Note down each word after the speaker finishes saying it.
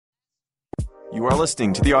You are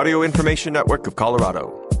listening to the Audio Information Network of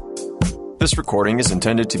Colorado. This recording is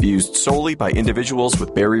intended to be used solely by individuals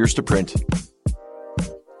with barriers to print.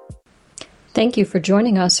 Thank you for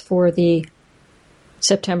joining us for the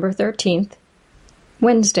September 13th,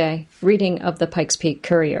 Wednesday, reading of the Pikes Peak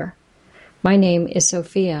Courier. My name is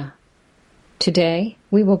Sophia. Today,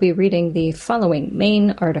 we will be reading the following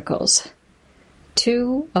main articles.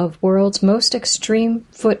 2 of world's most extreme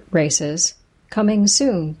foot races coming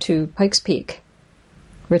soon to Pikes Peak.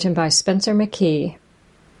 Written by Spencer McKee.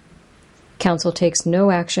 Council takes no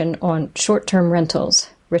action on short-term rentals.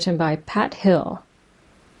 Written by Pat Hill.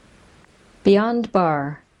 Beyond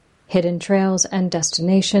Bar, hidden trails and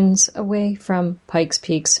destinations away from Pikes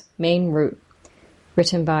Peak's main route.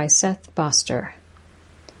 Written by Seth Boster.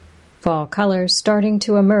 Fall colors starting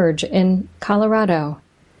to emerge in Colorado.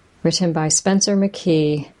 Written by Spencer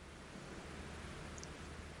McKee.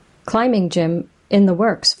 Climbing gym in the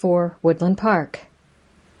works for Woodland Park.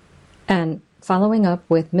 And following up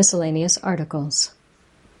with miscellaneous articles.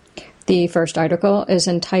 The first article is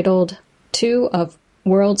entitled 2 of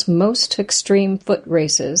World's Most Extreme Foot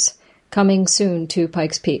Races Coming Soon to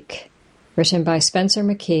Pikes Peak. Written by Spencer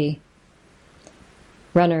McKee.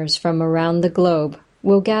 Runners from around the globe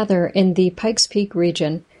will gather in the Pikes Peak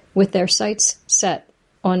region with their sights set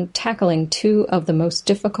on tackling 2 of the most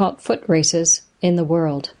difficult foot races in the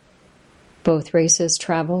world. Both races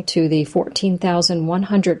travel to the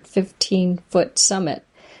 14,115-foot summit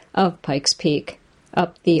of Pikes Peak,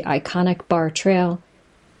 up the iconic Bar Trail,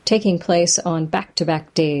 taking place on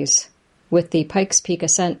back-to-back days, with the Pikes Peak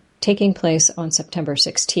Ascent taking place on September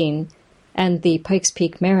 16 and the Pikes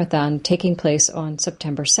Peak Marathon taking place on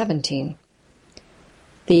September 17.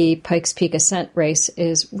 The Pikes Peak Ascent race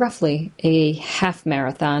is roughly a half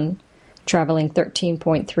marathon, traveling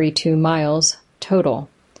 13.32 miles total,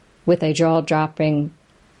 with a jaw-dropping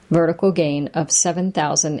vertical gain of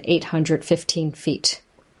 7,815 feet.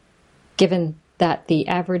 Given that the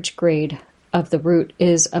average grade of the route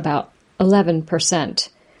is about 11%,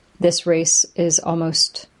 this race is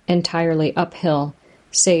almost entirely uphill,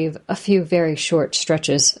 save a few very short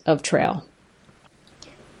stretches of trail.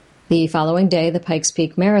 The following day, the Pikes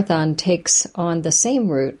Peak Marathon takes on the same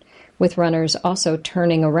route, with runners also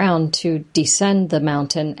turning around to descend the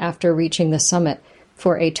mountain after reaching the summit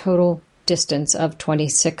for a total distance of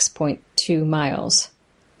 26.2 miles.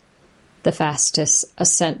 The fastest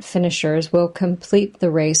ascent finishers will complete the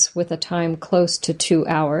race with a time close to 2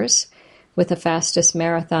 hours, with the fastest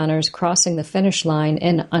marathoners crossing the finish line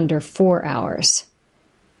in under 4 hours.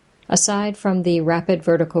 Aside from the rapid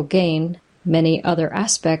vertical gain, many other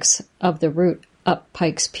aspects of the route up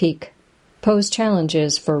Pikes Peak pose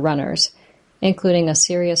challenges for runners, including a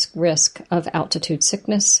serious risk of altitude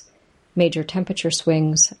sickness, major temperature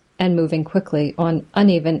swings, and moving quickly on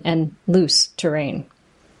uneven and loose terrain.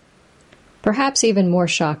 Perhaps even more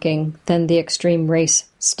shocking than the extreme race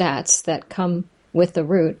stats that come with the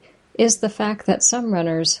route is the fact that some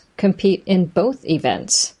runners compete in both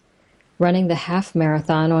events, running the half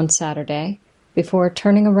marathon on Saturday before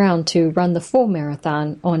turning around to run the full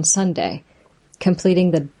marathon on Sunday,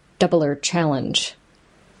 completing the Doubler Challenge.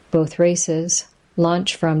 Both races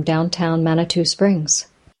launch from downtown Manitou Springs.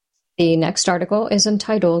 The next article is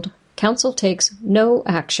entitled, Council Takes No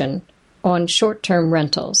Action on Short-Term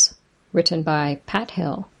Rentals, written by Pat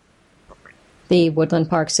Hill. The Woodland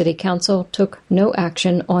Park City Council took no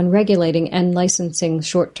action on regulating and licensing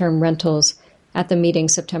short-term rentals at the meeting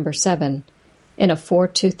September 7. In a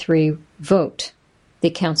 4-3 vote, the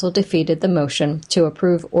council defeated the motion to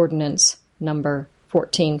approve ordinance number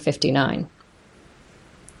 1459.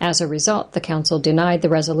 As a result, the council denied the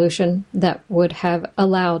resolution that would have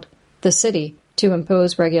allowed the city to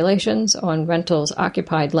impose regulations on rentals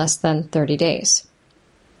occupied less than 30 days.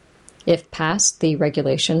 If passed, the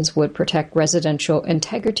regulations would protect residential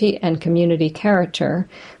integrity and community character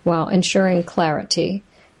while ensuring clarity,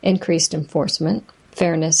 increased enforcement,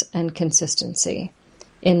 fairness, and consistency,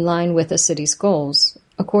 in line with the city's goals,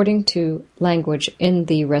 according to language in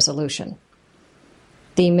the resolution.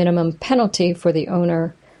 The minimum penalty for the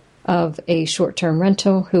owner of a short-term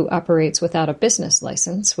rental who operates without a business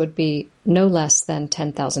license would be no less than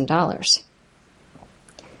 $10,000.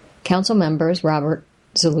 Council members Robert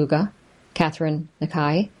Zaluga, Catherine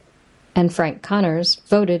Nakai, and Frank Connors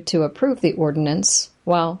voted to approve the ordinance,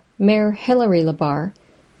 while Mayor Hillary Labar,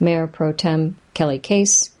 Mayor Pro Tem Kelly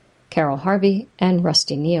Case, Carol Harvey, and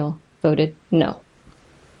Rusty Neal voted no.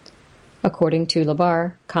 According to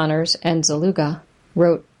Labar, Connors, and Zaluga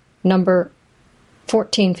wrote number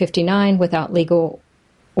 1459 without legal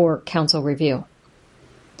or council review.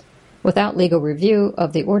 Without legal review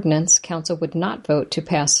of the ordinance, council would not vote to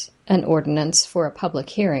pass an ordinance for a public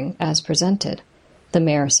hearing as presented, the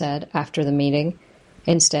mayor said after the meeting.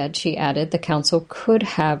 Instead, she added the council could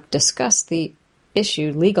have discussed the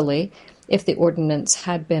issue legally if the ordinance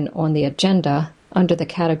had been on the agenda under the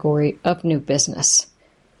category of new business.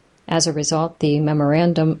 As a result, the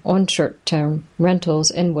memorandum on short-term rentals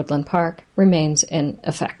in Woodland Park remains in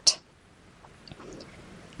effect.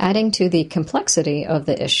 Adding to the complexity of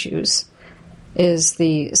the issues is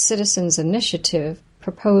the citizens' initiative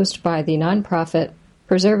proposed by the nonprofit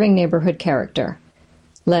Preserving Neighborhood Character,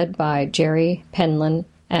 led by Jerry Penland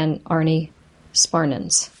and Arnie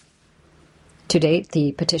Sparnans. To date,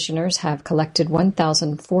 the petitioners have collected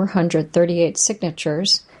 1,438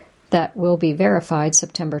 signatures that will be verified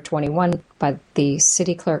September 21 by the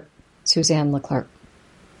city clerk, Suzanne Leclerc.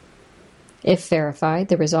 If verified,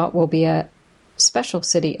 the result will be a special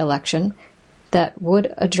city election that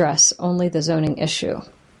would address only the zoning issue.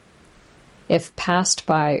 If passed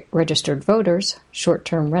by registered voters,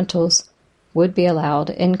 short-term rentals would be allowed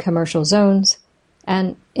in commercial zones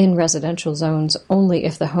and in residential zones only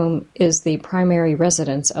if the home is the primary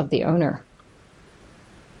residence of the owner.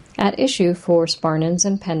 At issue for Sparnans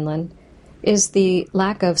and Penland is the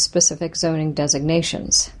lack of specific zoning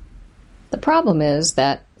designations. The problem is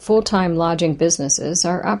that full-time lodging businesses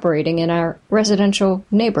are operating in our residential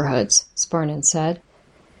neighborhoods, Sparnans said.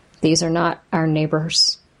 These are not our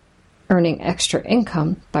neighbors earning extra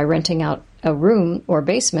income by renting out a room or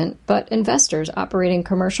basement, but investors operating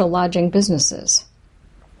commercial lodging businesses.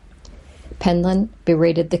 Penland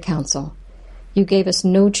berated the council. You gave us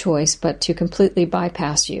no choice but to completely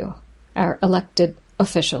bypass you, our elected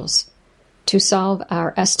officials, to solve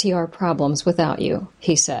our STR problems without you,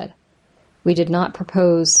 he said. We did not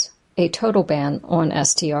propose a total ban on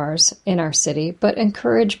STRs in our city, but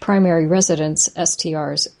encourage primary residence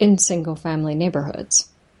STRs in single-family neighborhoods.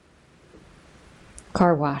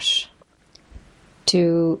 Car wash.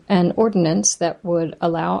 To an ordinance that would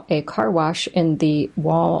allow a car wash in the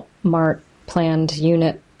Walmart planned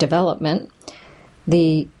unit development,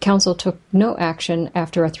 the council took no action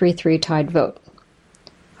after a 3-3 tied vote.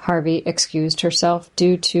 Harvey excused herself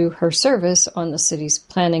due to her service on the city's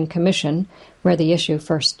planning commission, where the issue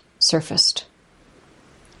first surfaced.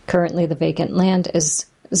 Currently, the vacant land is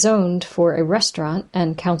zoned for a restaurant,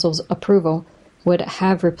 and council's approval would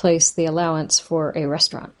have replaced the allowance for a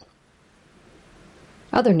restaurant.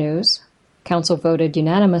 Other news: council voted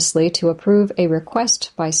unanimously to approve a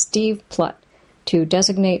request by Steve Plutt to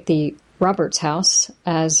designate the Roberts House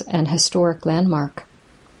as an historic landmark.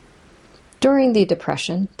 During the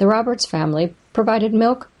Depression, the Roberts family provided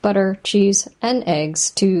milk, butter, cheese, and eggs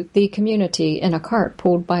to the community in a cart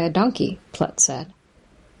pulled by a donkey, Plutt said.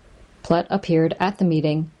 Plutt appeared at the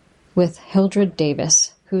meeting with Hildred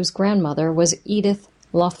Davis, whose grandmother was Edith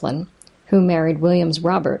Laughlin, who married Williams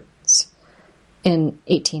Roberts in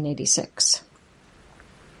 1886.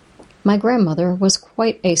 My grandmother was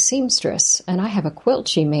quite a seamstress, and I have a quilt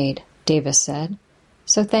she made, Davis said.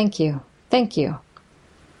 So thank you. Thank you.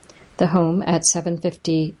 The home at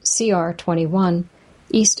 750 CR 21,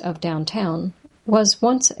 east of downtown, was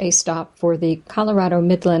once a stop for the Colorado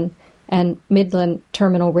Midland and Midland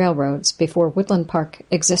Terminal Railroads before Woodland Park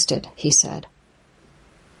existed, he said.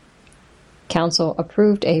 Council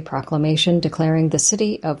approved a proclamation declaring the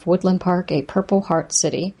city of Woodland Park a Purple Heart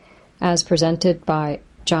City, as presented by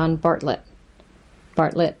John Bartlett.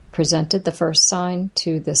 Bartlett presented the first sign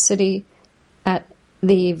to the city at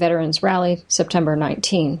the Veterans Rally September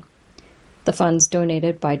 19. The funds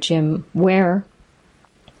donated by Jim Ware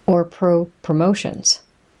or Pro Promotions.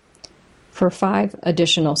 For 5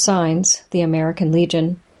 additional signs, the American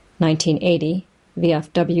Legion 1980,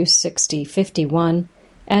 VFW 6051,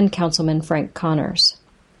 and Councilman Frank Connors.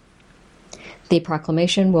 The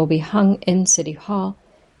proclamation will be hung in City Hall,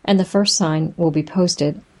 and the first sign will be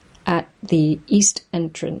posted at the east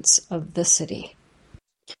entrance of the city.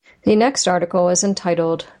 The next article is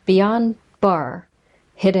entitled Beyond Bar,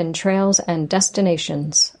 Hidden Trails and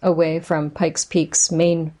Destinations Away from Pikes Peak's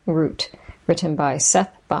Main Route, written by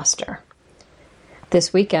Seth Foster.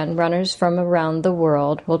 This weekend, runners from around the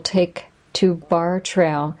world will take to Bar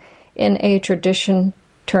Trail in a tradition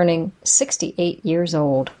turning 68 years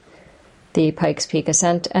old. The Pikes Peak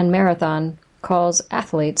Ascent and Marathon calls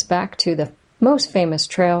athletes back to the most famous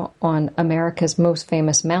trail on America's most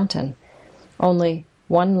famous mountain. Only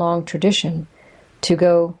one long tradition to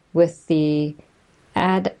go with the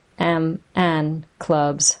Ad Am An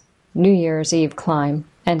Club's New Year's Eve climb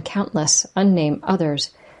and countless unnamed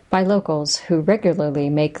others by locals who regularly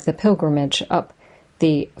make the pilgrimage up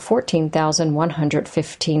the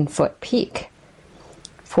 14,115-foot peak.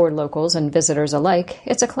 For locals and visitors alike,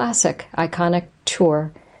 it's a classic, iconic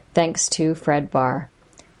tour thanks to Fred Barr.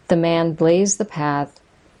 The man blazed the path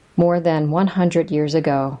more than 100 years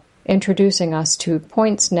ago, introducing us to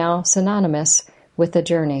points now synonymous with the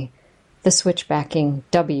journey, the switchbacking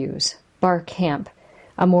W's, Bar Camp,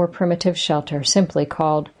 a more primitive shelter simply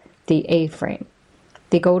called the A-frame,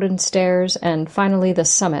 the Golden Stairs, and finally the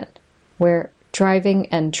summit, where driving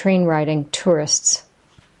and train riding tourists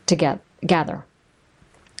gather.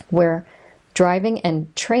 Where driving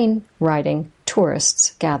and train riding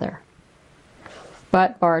tourists gather.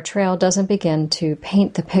 But Barr Trail doesn't begin to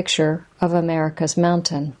paint the picture of America's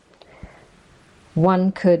mountain.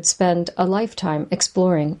 One could spend a lifetime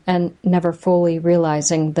exploring and never fully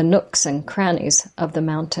realizing the nooks and crannies of the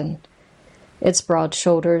mountain. Its broad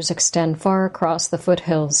shoulders extend far across the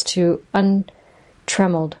foothills to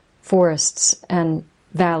untrammeled forests and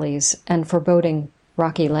valleys and foreboding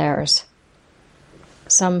rocky lairs.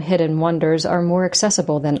 Some hidden wonders are more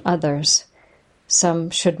accessible than others. Some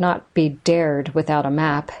should not be dared without a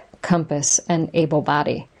map, compass, and able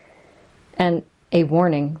body, and a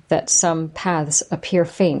warning that some paths appear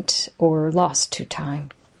faint or lost to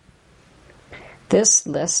time. This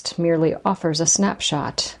list merely offers a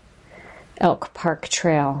snapshot. Elk Park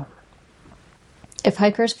Trail. If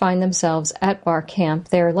hikers find themselves at Barr Camp,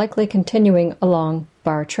 they are likely continuing along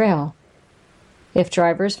Barr Trail. If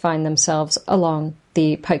drivers find themselves along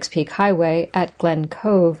the Pikes Peak Highway at Glen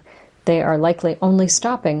Cove, they are likely only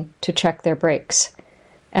stopping to check their brakes,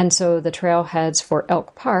 and so the trailheads for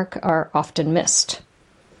Elk Park are often missed.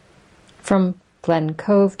 From Glen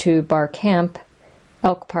Cove to Barr Camp,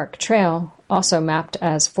 Elk Park Trail, also mapped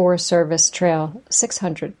as Forest Service Trail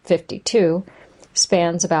 652,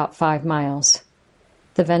 spans about 5 miles.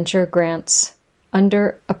 The venture grants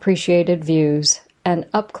underappreciated views and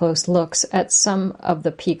up-close looks at some of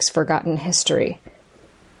the peak's forgotten history.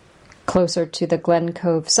 Closer to the Glen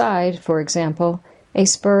Cove side, for example, a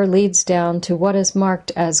spur leads down to what is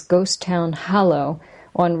marked as Ghost Town Hollow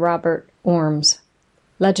on Robert Orm's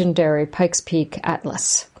legendary Pikes Peak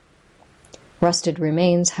Atlas. Rusted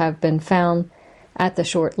remains have been found at the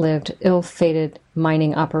short-lived, ill-fated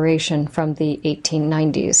mining operation from the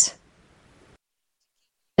 1890s.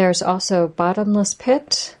 There's also Bottomless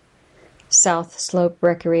Pit, South Slope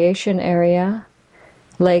Recreation Area,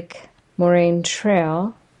 Lake Moraine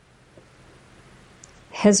Trail,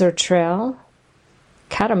 Hizzer Trail,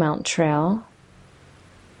 Catamount Trail,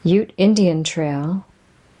 Ute Indian Trail,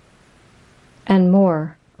 and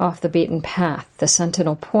more off the beaten path, the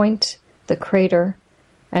Sentinel Point, the Crater,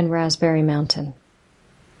 and Raspberry Mountain.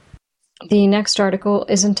 The next article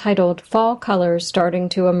is entitled Fall Colors Starting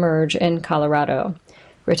to Emerge in Colorado,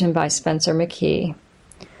 written by Spencer McKee.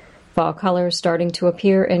 Fall colors starting to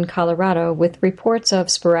appear in Colorado with reports of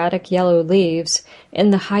sporadic yellow leaves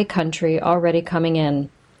in the high country already coming in.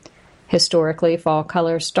 Historically, fall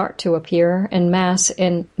colors start to appear en masse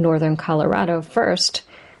in northern Colorado first,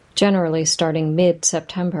 generally starting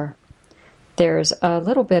mid-September. There's a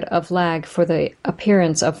little bit of lag for the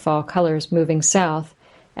appearance of fall colors moving south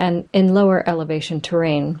and in lower elevation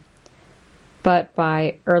terrain. But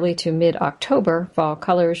by early to mid-October, fall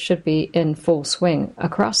colors should be in full swing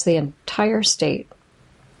across the entire state.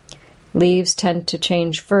 Leaves tend to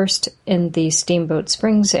change first in the Steamboat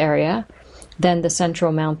Springs area, then the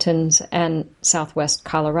Central Mountains and southwest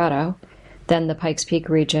Colorado, then the Pikes Peak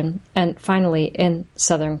region, and finally in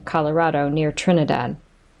southern Colorado near Trinidad.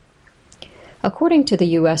 According to the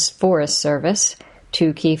U.S. Forest Service,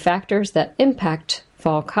 2 key factors that impact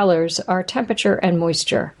fall colors are temperature and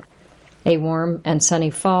moisture. A warm and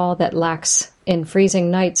sunny fall that lacks in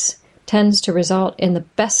freezing nights tends to result in the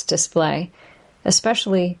best display,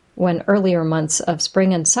 especially when earlier months of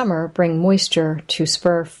spring and summer bring moisture to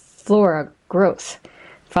spur flora growth,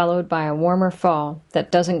 followed by a warmer fall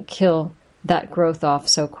that doesn't kill that growth off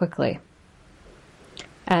so quickly.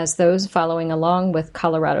 As those following along with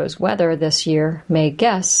Colorado's weather this year may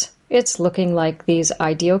guess, it's looking like these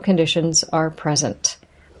ideal conditions are present.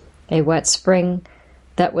 A wet spring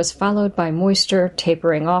that was followed by moisture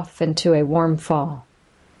tapering off into a warm fall.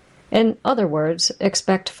 In other words,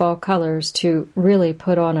 expect fall colors to really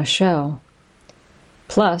put on a show.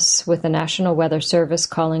 Plus, with the National Weather Service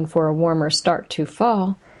calling for a warmer start to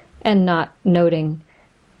fall and not noting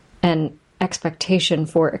an expectation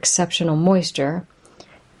for exceptional moisture,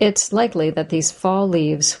 it's likely that these fall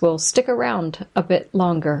leaves will stick around a bit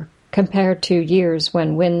longer compared to years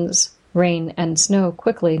when winds, rain, and snow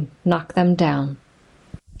quickly knock them down.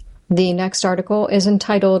 The next article is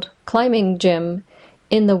entitled Climbing Gym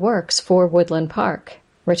in the Works for Woodland Park,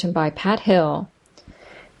 written by Pat Hill.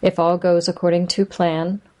 If all goes according to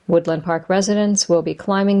plan, Woodland Park residents will be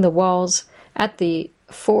climbing the walls at the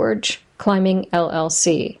Forge Climbing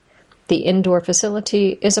LLC. The indoor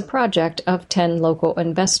facility is a project of 10 local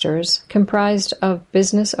investors comprised of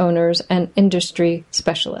business owners and industry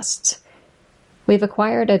specialists. We've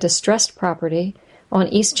acquired a distressed property on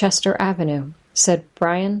East Chester Avenue, said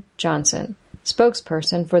Brian Johnson,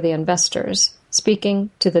 spokesperson for the investors, speaking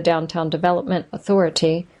to the Downtown Development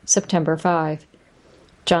Authority September 5.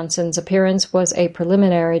 Johnson's appearance was a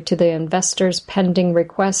preliminary to the investors' pending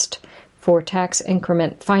request for tax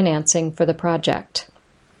increment financing for the project.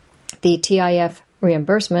 The TIF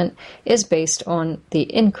reimbursement is based on the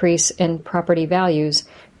increase in property values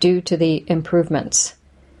due to the improvements.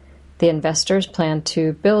 The investors plan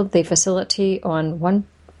to build the facility on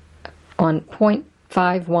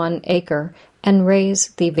 0.51 acre and raise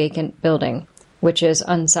the vacant building, which is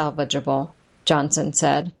unsalvageable, Johnson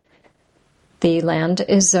said. The land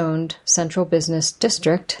is zoned Central Business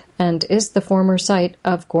District and is the former site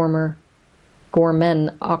of Gorman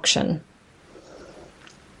Auction.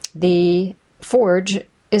 The Forge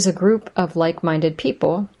is a group of like-minded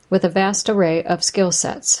people with a vast array of skill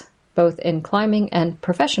sets, both in climbing and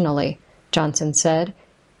professionally, Johnson said,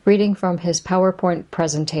 reading from his PowerPoint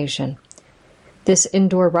presentation. This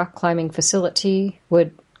indoor rock climbing facility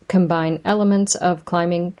would combine elements of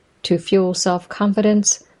climbing to fuel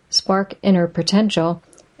self-confidence, spark inner potential,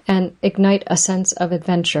 and ignite a sense of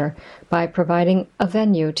adventure by providing a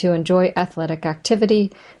venue to enjoy athletic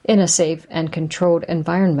activity in a safe and controlled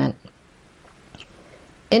environment.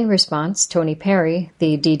 In response, Tony Perry,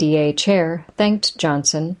 the DDA chair, thanked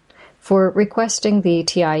Johnson for requesting the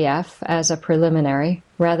TIF as a preliminary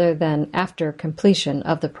rather than after completion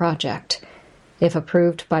of the project. If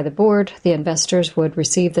approved by the board, the investors would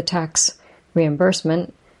receive the tax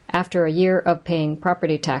reimbursement after a year of paying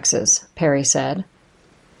property taxes, Perry said.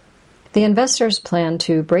 The investors plan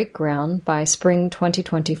to break ground by spring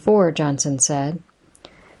 2024, Johnson said.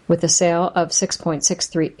 With the sale of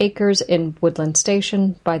 6.63 acres in Woodland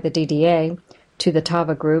Station by the DDA to the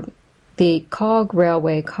Tava Group, the Cog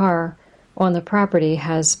Railway car on the property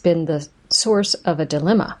has been the source of a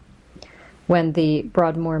dilemma. When the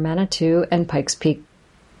Broadmoor-Manitou and Pikes Peak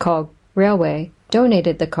Cog Railway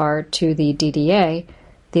donated the car to the DDA,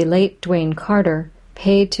 the late Dwayne Carter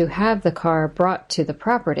paid to have the car brought to the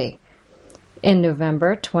property. In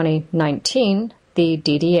November 2019, the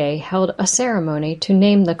DDA held a ceremony to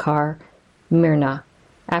name the car Myrna,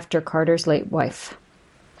 after Carter's late wife.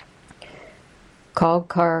 Cog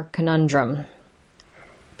Car Conundrum.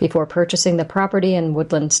 Before purchasing the property in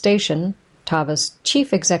Woodland Station, Tava's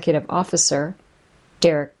chief executive officer,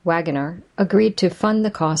 Derek Wagoner, agreed to fund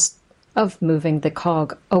the cost of moving the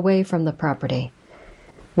Cog away from the property.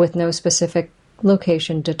 With no specific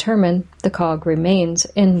location determined, the Cog remains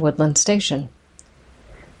in Woodland Station.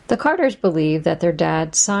 The Carters believe that their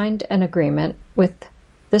dad signed an agreement with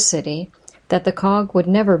the city that the Cog would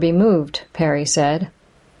never be moved, Perry said.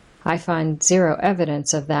 I find zero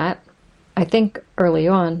evidence of that. I think early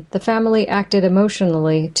on the family acted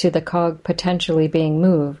emotionally to the Cog potentially being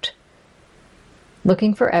moved.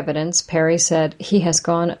 Looking for evidence, Perry said he has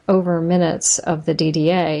gone over minutes of the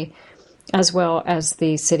DDA as well as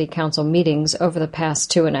the city council meetings over the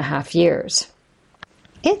past 2.5 years.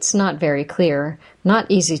 It's not very clear, not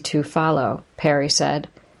easy to follow, Perry said.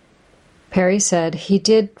 Perry said he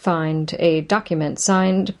did find a document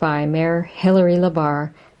signed by Mayor Hillary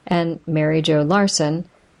LaBarre and Mary Jo Larson,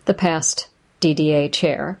 the past DDA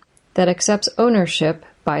chair, that accepts ownership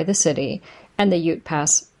by the city and the Ute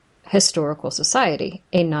Pass Historical Society,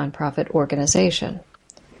 a nonprofit organization.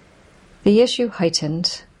 The issue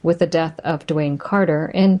heightened with the death of Dwayne Carter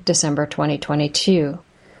in December 2022.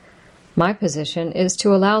 My position is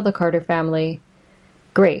to allow the Carter family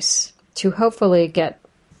grace to hopefully get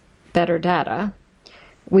better data.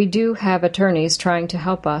 We do have attorneys trying to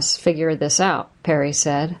help us figure this out, Perry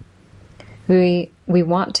said. We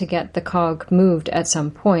want to get the Cog moved at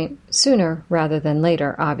some point, sooner rather than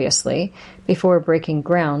later, obviously, before breaking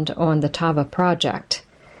ground on the Tava project.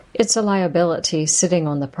 It's a liability sitting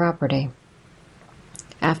on the property.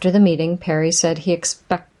 After the meeting, Perry said he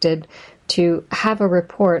expected to have a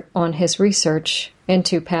report on his research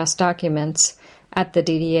into past documents at the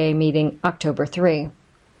DDA meeting October 3.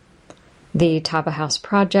 The Tava House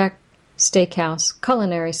project, steakhouse,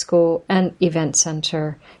 culinary school, and event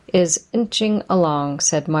center is inching along,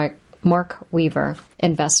 said Mark Weaver,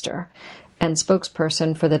 investor and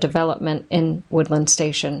spokesperson for the development in Woodland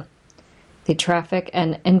Station. The traffic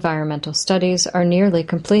and environmental studies are nearly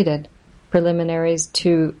completed, preliminaries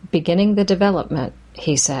to beginning the development,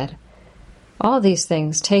 he said. All these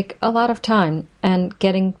things take a lot of time, and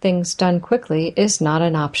getting things done quickly is not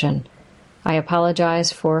an option. I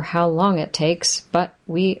apologize for how long it takes, but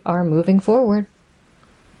we are moving forward.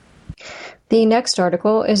 The next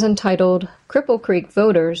article is entitled Cripple Creek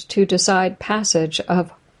Voters to Decide Passage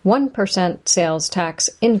of 1% Sales Tax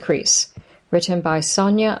Increase, written by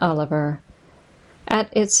Sonia Oliver.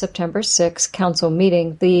 At its September 6 council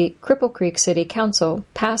meeting, the Cripple Creek City Council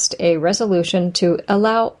passed a resolution to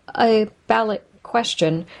allow a ballot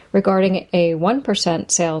question regarding a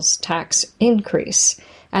 1% sales tax increase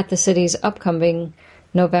at the city's upcoming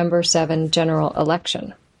November 7 general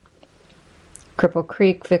election. Cripple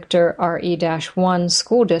Creek Victor RE-1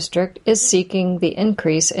 school district is seeking the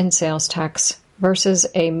increase in sales tax versus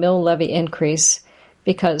a mill levy increase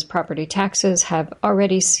because property taxes have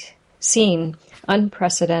already seen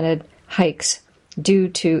unprecedented hikes due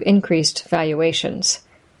to increased valuations.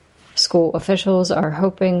 School officials are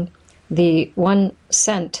hoping the 1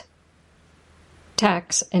 cent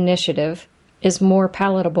tax initiative is more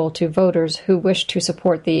palatable to voters who wish to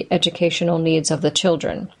support the educational needs of the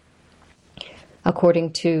children.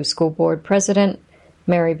 According to School Board President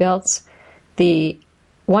Mary Belts, the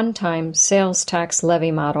one-time sales tax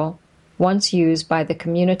levy model, once used by the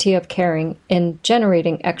community of Caring in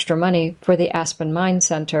generating extra money for the Aspen Mine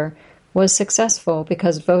Center, was successful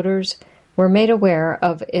because voters were made aware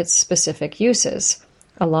of its specific uses,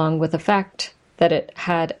 along with the fact that it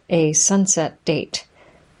had a sunset date.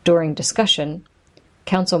 During discussion,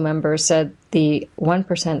 council members said the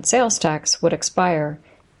 1% sales tax would expire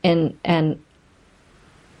in an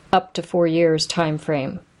up to 4 years time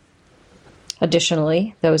frame.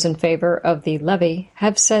 Additionally, those in favor of the levy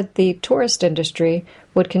have said the tourist industry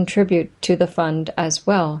would contribute to the fund as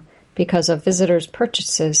well because of visitors'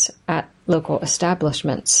 purchases at local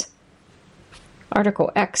establishments.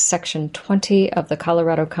 Article X, Section 20 of the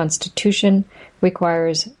Colorado Constitution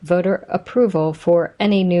requires voter approval for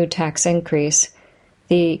any new tax increase,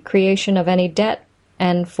 the creation of any debt,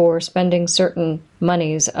 and for spending certain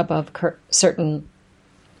monies above current limits.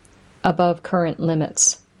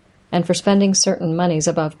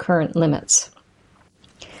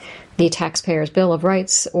 The Taxpayers' Bill of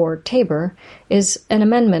Rights, or TABOR, is an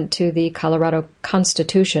amendment to the Colorado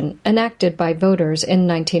Constitution enacted by voters in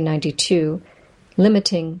 1992,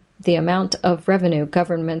 limiting the amount of revenue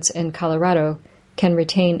governments in Colorado can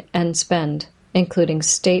retain and spend, including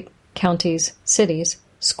state, counties, cities,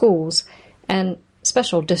 schools, and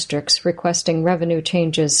special districts requesting revenue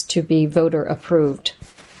changes to be voter approved.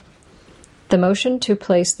 The motion to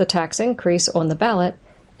place the tax increase on the ballot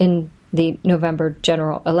in the November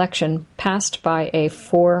general election passed by a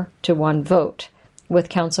 4-1 vote, with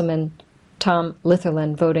Councilman Tom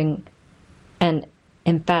Litherland voting an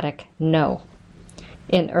emphatic no.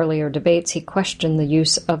 In earlier debates, he questioned the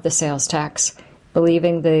use of the sales tax,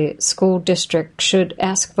 believing the school district should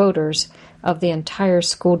ask voters of the entire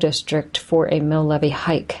school district for a mill levy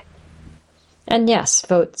hike. And yes,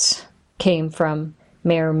 votes came from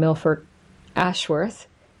Mayor Milford Ashworth,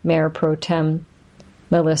 Mayor Pro Tem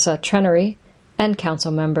Melissa Trenery, and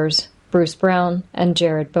council members Bruce Brown and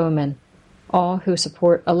Jared Bowman, all who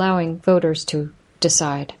support allowing voters to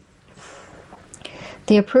decide.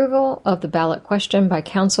 The approval of the ballot question by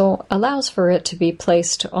council allows for it to be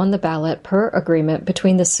placed on the ballot per agreement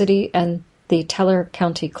between the city and the Teller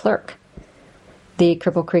County Clerk. The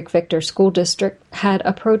Cripple Creek Victor School District had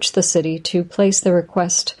approached the city to place the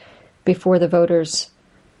request before the voters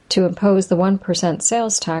to impose the 1%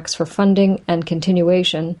 sales tax for funding and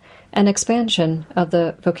continuation and expansion of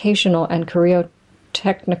the vocational and career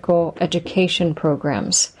technical education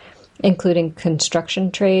programs, including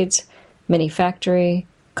construction trades, mini-factory,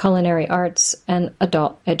 culinary arts, and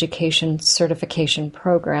adult education certification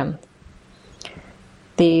program.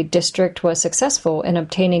 The district was successful in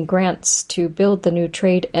obtaining grants to build the new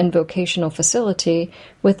trade and vocational facility,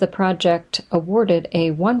 with the project awarded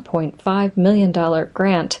a $1.5 million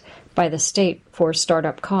grant by the state for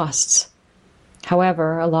startup costs.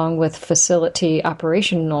 However, along with facility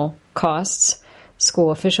operational costs,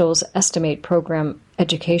 school officials estimate program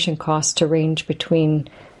education costs to range between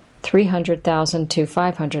 $300,000 to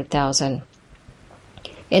 $500,000.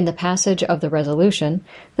 In the passage of the resolution,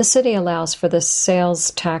 the city allows for the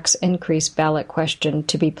sales tax increase ballot question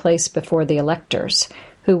to be placed before the electors,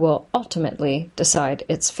 who will ultimately decide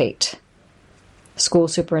its fate. School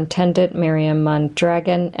Superintendent Miriam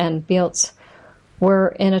Mondragon and Beeltz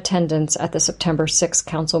were in attendance at the September 6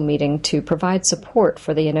 council meeting to provide support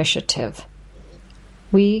for the initiative.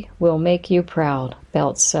 "We will make you proud,"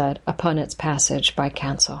 Beeltz said upon its passage by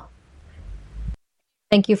council.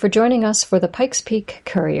 Thank you for joining us for the Pikes Peak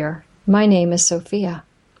Courier. My name is Sophia.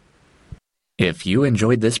 If you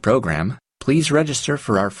enjoyed this program, please register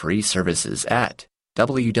for our free services at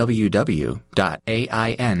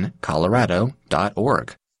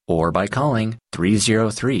www.aincolorado.org or by calling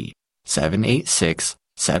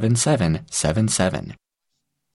 303-786-7777.